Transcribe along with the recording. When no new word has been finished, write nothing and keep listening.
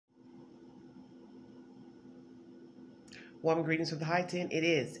Warm greetings from the High 10. It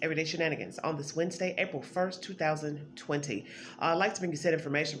is Everyday Shenanigans on this Wednesday, April 1st, 2020. I'd like to bring you said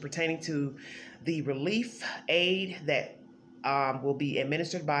information pertaining to the relief aid that will be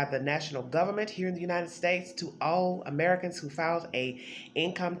administered by the national government here in the United States to all Americans who filed a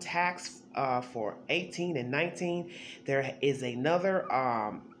income tax for 18 and 19. There is another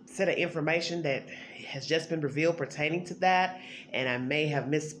set of information that has just been revealed pertaining to that, and I may have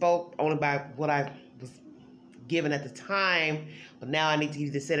misspoke only by what I was given at the time, but now I need to give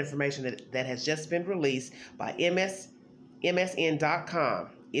you the set information that has just been released by MSN.com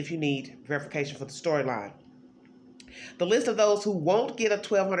if you need verification for the storyline. The list of those who won't get a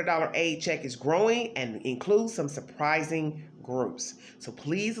 $1,200 aid check is growing and includes some surprising groups. So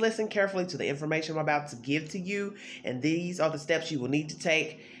please listen carefully to the information I'm about to give to you, and these are the steps you will need to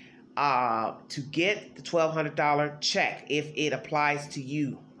take to get the $1,200 check if it applies to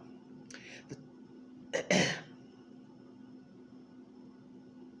you.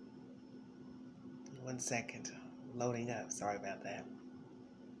 One second, loading up. Sorry about that.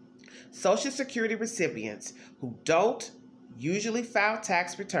 Social Security recipients who don't usually file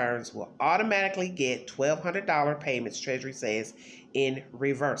tax returns will automatically get $1,200 payments, Treasury says, in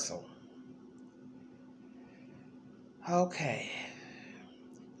reversal. Okay.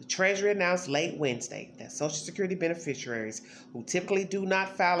 The Treasury announced late Wednesday that Social Security beneficiaries who typically do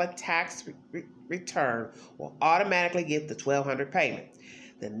not file a tax return will automatically get the $1,200 payment.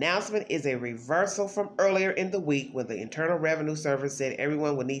 The announcement is a reversal from earlier in the week when the Internal Revenue Service said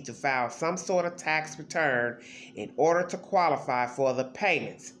everyone would need to file some sort of tax return in order to qualify for the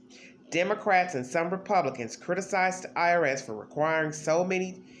payments. Democrats and some Republicans criticized the IRS for requiring so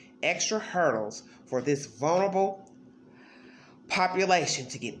many extra hurdles for this vulnerable population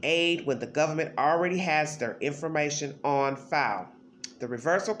to get aid when the government already has their information on file. The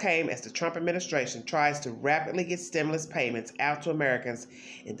reversal came as the Trump administration tries to rapidly get stimulus payments out to Americans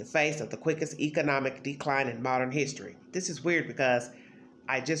in the face of the quickest economic decline in modern history. This is weird because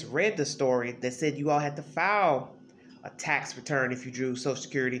I just read the story that said you all had to file a tax return if you drew Social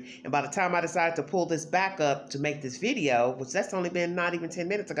Security. And by the time I decided to pull this back up to make this video, which that's only been not even 10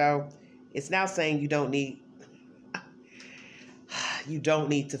 minutes ago, it's now saying you don't need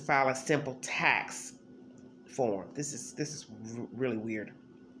to file a simple tax form. This is really weird.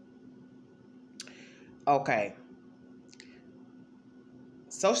 Okay.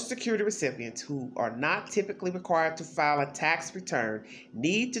 Social Security recipients who are not typically required to file a tax return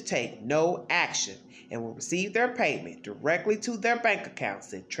need to take no action and will receive their payment directly to their bank account,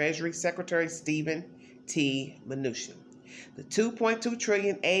 said Treasury Secretary Stephen T. Mnuchin. The $2.2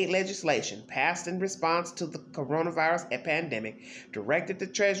 trillion aid legislation passed in response to the coronavirus pandemic directed the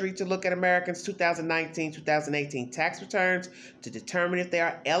Treasury to look at Americans' 2019-2018 tax returns to determine if they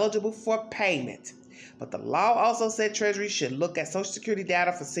are eligible for payment. But the law also said Treasury should look at Social Security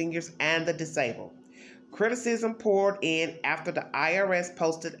data for seniors and the disabled. Criticism poured in after the IRS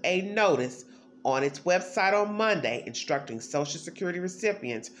posted a notice on its website on Monday instructing Social Security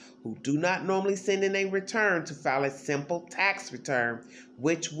recipients who do not normally send in a return to file a simple tax return,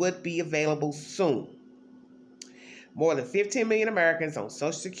 which would be available soon. More than 15 million Americans on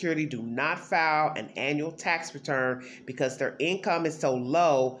Social Security do not file an annual tax return because their income is so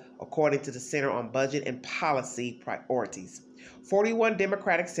low, according to the Center on Budget and Policy Priorities. 41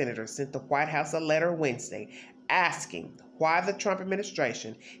 Democratic senators sent the White House a letter Wednesday asking why the Trump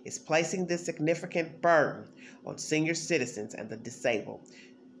administration is placing this significant burden on senior citizens and the disabled.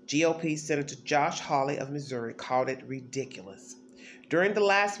 GOP Senator Josh Hawley of Missouri called it ridiculous. During the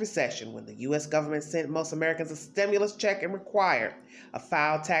last recession, when the U.S. government sent most Americans a stimulus check and required a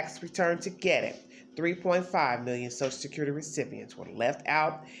filed tax return to get it, 3.5 million Social Security recipients were left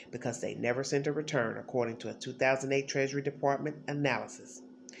out because they never sent a return, according to a 2008 Treasury Department analysis.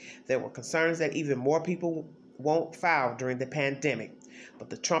 There were concerns that even more people won't file during the pandemic, but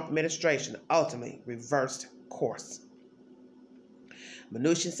the Trump administration ultimately reversed course.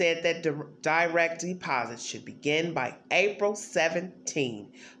 Mnuchin said that direct deposits should begin by April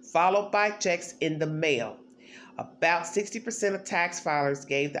 17, followed by checks in the mail. About 60% of tax filers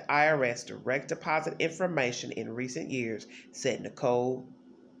gave the IRS direct deposit information in recent years, said Nicole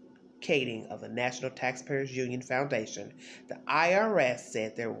Kading of the National Taxpayers Union Foundation. The IRS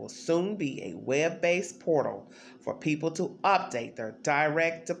said there will soon be a web-based portal for people to update their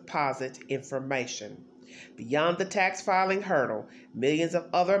direct deposit information. Beyond the tax filing hurdle, millions of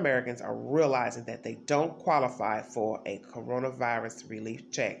other Americans are realizing that they don't qualify for a coronavirus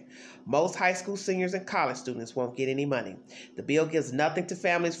relief check. Most high school seniors and college students won't get any money. The bill gives nothing to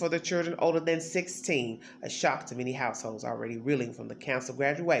families for their children older than 16, a shock to many households already reeling from the canceled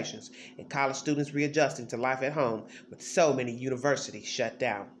graduations and college students readjusting to life at home with so many universities shut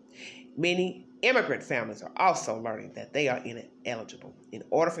down. Many immigrant families are also learning that they are ineligible. In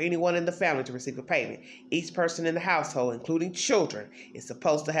order for anyone in the family to receive a payment, each person in the household, including children, is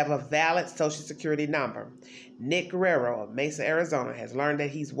supposed to have a valid Social Security number. Nick Guerrero of Mesa, Arizona, has learned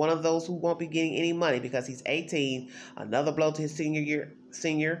that he's one of those who won't be getting any money because he's 18, another blow to his senior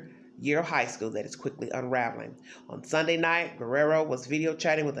year of high school that is quickly unraveling. On Sunday night, Guerrero was video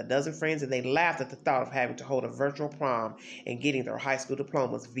chatting with a dozen friends, and they laughed at the thought of having to hold a virtual prom and getting their high school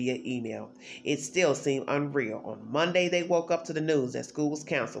diplomas via email. It still seemed unreal. On Monday, they woke up to the news that school was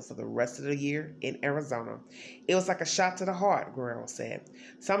canceled for the rest of the year in Arizona. It was like a shot to the heart, Guerrero said.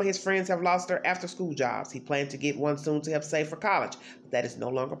 Some of his friends have lost their after-school jobs. He planned to get one soon to help save for college, but that is no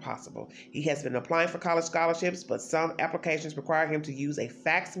longer possible. He has been applying for college scholarships, but some applications require him to use a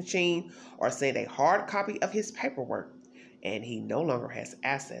fax machine or send a hard copy of his paperwork, and he no longer has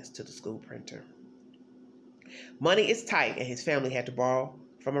access to the school printer. Money is tight, and his family had to borrow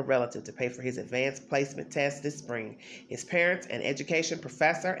from a relative to pay for his advanced placement test this spring. His parents, an education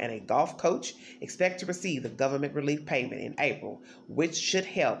professor and a golf coach, expect to receive the government relief payment in April, which should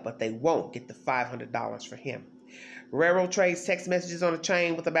help, but they won't get the $500 for him. Guerrero trades text messages on a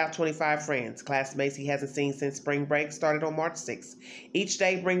chain with about 25 friends, classmates he hasn't seen since spring break started on March 6th. Each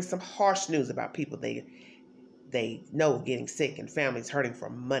day brings some harsh news about people they know getting sick and families hurting for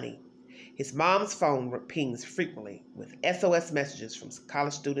money. His mom's phone pings frequently with SOS messages from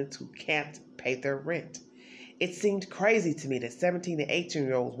college students who can't pay their rent. It seemed crazy to me that 17 and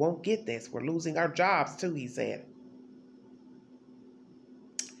 18-year-olds won't get this. We're losing our jobs too, he said.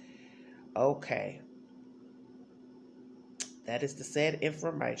 Okay. That is the said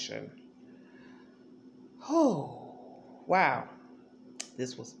information. Oh, wow.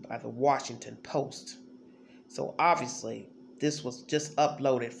 This was by the Washington Post. So obviously, this was just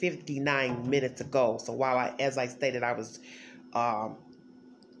uploaded 59 minutes ago. So while as I stated, I was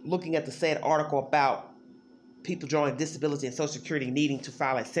looking at the said article about people drawing disability and Social Security needing to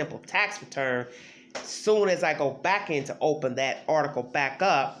file a simple tax return, as soon as I go back in to open that article back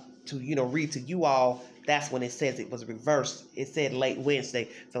up to, read to you all, that's when it says it was reversed. It said late Wednesday.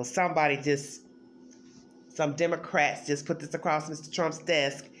 So some Democrats just put this across Mr. Trump's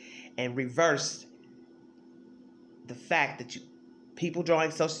desk and reversed the fact that people drawing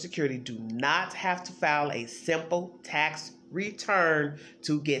Social Security do not have to file a simple tax return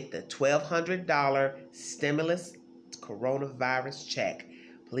to get the $1,200 stimulus coronavirus check.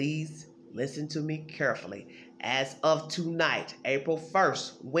 Please listen to me carefully. As of tonight, April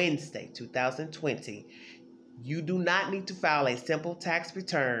 1st, Wednesday, 2020, you do not need to file a simple tax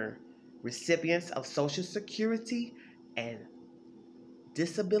return. Recipients of Social Security and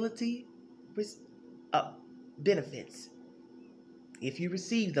disability benefits, if you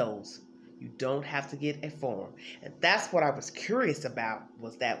receive those, you don't have to get a form. And that's what I was curious about,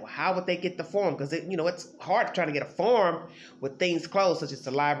 was that, well, how would they get the form? Because it's hard trying to get a form with things closed, such as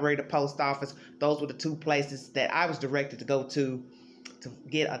the library, the post office. Those were the two places that I was directed to go to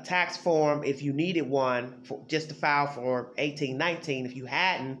get a tax form if you needed one, just to file for 1819. If you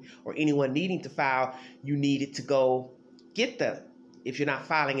hadn't, or anyone needing to file, you needed to go get if you're not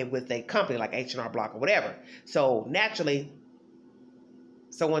filing it with a company like H&R Block or whatever. So naturally,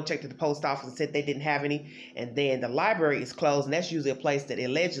 someone checked at the post office and said they didn't have any, and then the library is closed, and that's usually a place that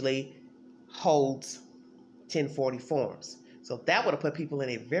allegedly holds 1040 forms. So that would have put people in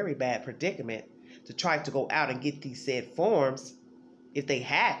a very bad predicament to try to go out and get these said forms if they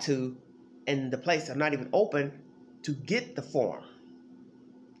had to, and the place are not even open to get the form.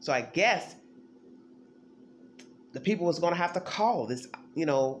 So I guess the people was going to have to call this,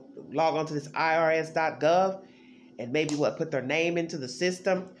 log on to this irs.gov and maybe put their name into the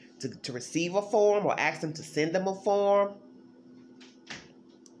system to receive a form, or ask them to send them a form.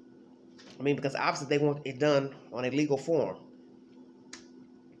 I mean, because obviously they want it done on a legal form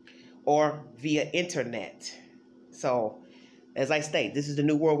or via internet. So as I state, this is the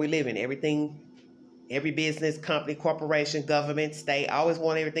new world we live in. Every business, company, corporation, government, state, always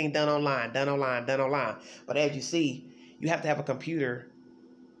want everything done online. But as you see, you have to have a computer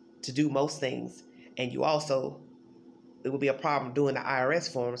to do most things. And it will be a problem doing the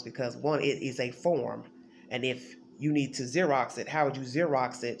IRS forms, because one, it is a form. And if you need to Xerox it, how would you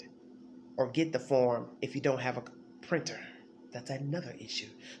Xerox it or get the form if you don't have a printer? That's another issue.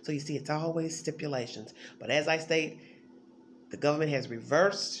 So you see, it's always stipulations. But as I state, the government has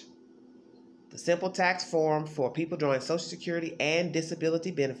reversed the simple tax form for people drawing Social Security and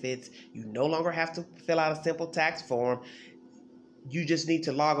disability benefits. You no longer have to fill out a simple tax form. You just need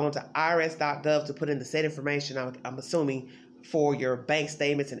to log on to irs.gov to put in the said information, I'm assuming, for your bank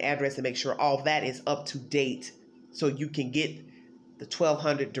statements and address, and make sure all that is up to date so you can get the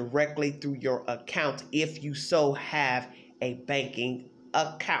 $1,200 directly through your account if you so have a banking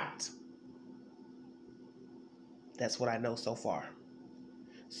account. That's what I know so far.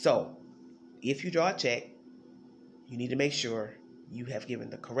 So if you draw a check, you need to make sure you have given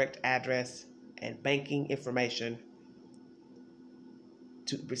the correct address and banking information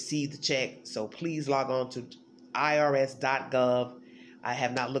to receive the check. So please log on to irs.gov. I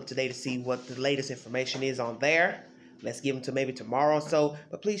have not looked today to see what the latest information is on there. Let's give them to maybe tomorrow or so.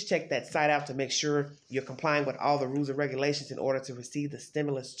 But please check that site out to make sure you're complying with all the rules and regulations in order to receive the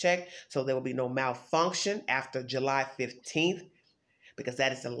stimulus check, so there will be no malfunction after July 15th, because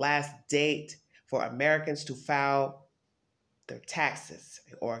that is the last date for Americans to file their taxes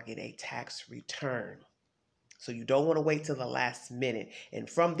or get a tax return. So you don't want to wait till the last minute. And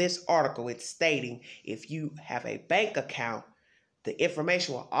from this article, it's stating if you have a bank account, the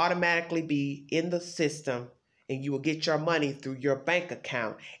information will automatically be in the system and you will get your money through your bank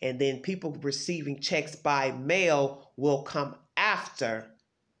account. And then people receiving checks by mail will come after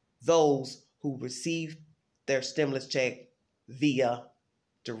those who receive their stimulus check via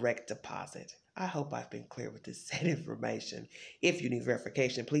direct deposit. I hope I've been clear with this said information. If you need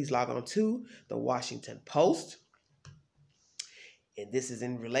verification, please log on to the Washington Post. And this is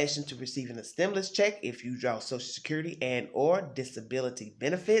in relation to receiving a stimulus check if you draw Social Security and or disability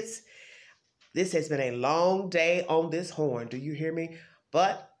benefits. This has been a long day on this horn. Do you hear me?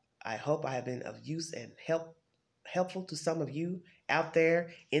 But I hope I have been of use and helpful to some of you out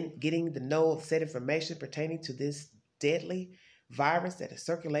there in getting the know of said information pertaining to this deadly virus that is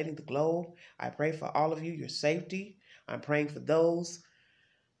circulating the globe. I pray for all of you, your safety. I'm praying for those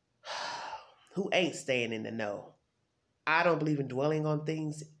who ain't staying in the know. I don't believe in dwelling on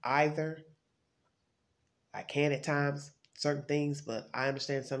things either. I can at times, certain things, but I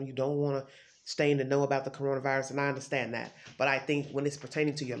understand some of you don't want to stay in the know about the coronavirus, and I understand that. But I think when it's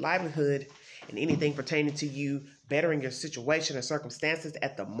pertaining to your livelihood and anything pertaining to you bettering your situation or circumstances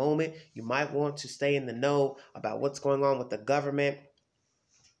at the moment, you might want to stay in the know about what's going on with the government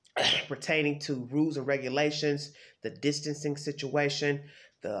pertaining to rules and regulations, the distancing situation,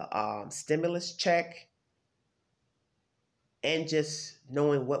 the stimulus check, and just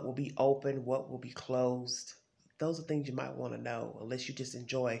knowing what will be open, what will be closed. Those are things you might want to know, unless you just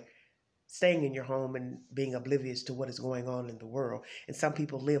enjoy staying in your home and being oblivious to what is going on in the world. And some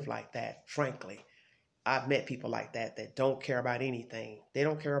people live like that, frankly. I've met people like that don't care about anything. They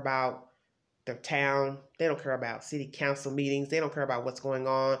don't care about their town. They don't care about city council meetings. They don't care about what's going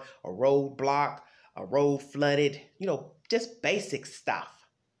on, a road blocked, a road flooded, just basic stuff.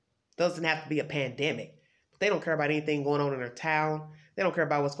 Doesn't have to be a pandemic. They don't care about anything going on in their town. They don't care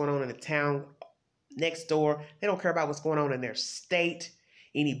about what's going on in the town next door. They don't care about what's going on in their state,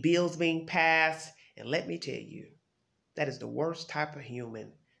 any bills being passed. And let me tell you, that is the worst type of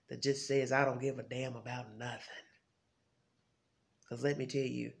human that just says, I don't give a damn about nothing. Because let me tell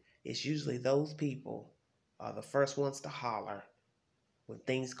you, it's usually those people are the first ones to holler when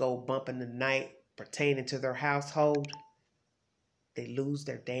things go bump in the night pertaining to their household. They lose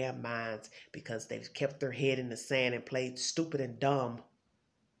their damn minds because they've kept their head in the sand and played stupid and dumb.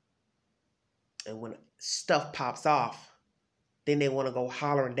 And when stuff pops off, then they want to go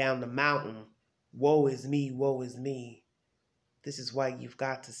hollering down the mountain, woe is me, woe is me. This is why you've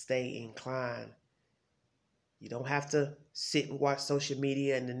got to stay inclined. You don't have to sit and watch social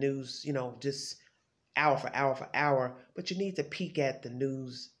media and the news, just hour for hour for hour, but you need to peek at the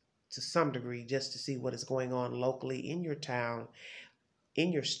news to some degree just to see what is going on locally in your town,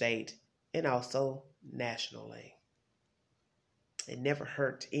 in your state, and also nationally. It never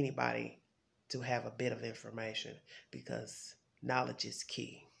hurt anybody to have a bit of information because knowledge is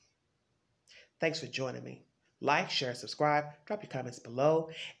key. Thanks for joining me. Like, share, subscribe, drop your comments below,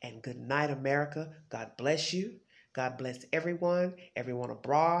 and good night, America. God bless you. God bless everyone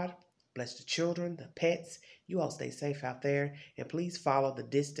abroad. Bless the children, the pets. You all stay safe out there, and please follow the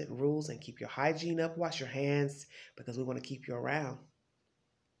distant rules and keep your hygiene up. Wash your hands because we want to keep you around.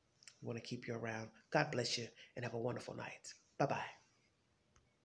 We want to keep you around. God bless you and have a wonderful night. Bye-bye.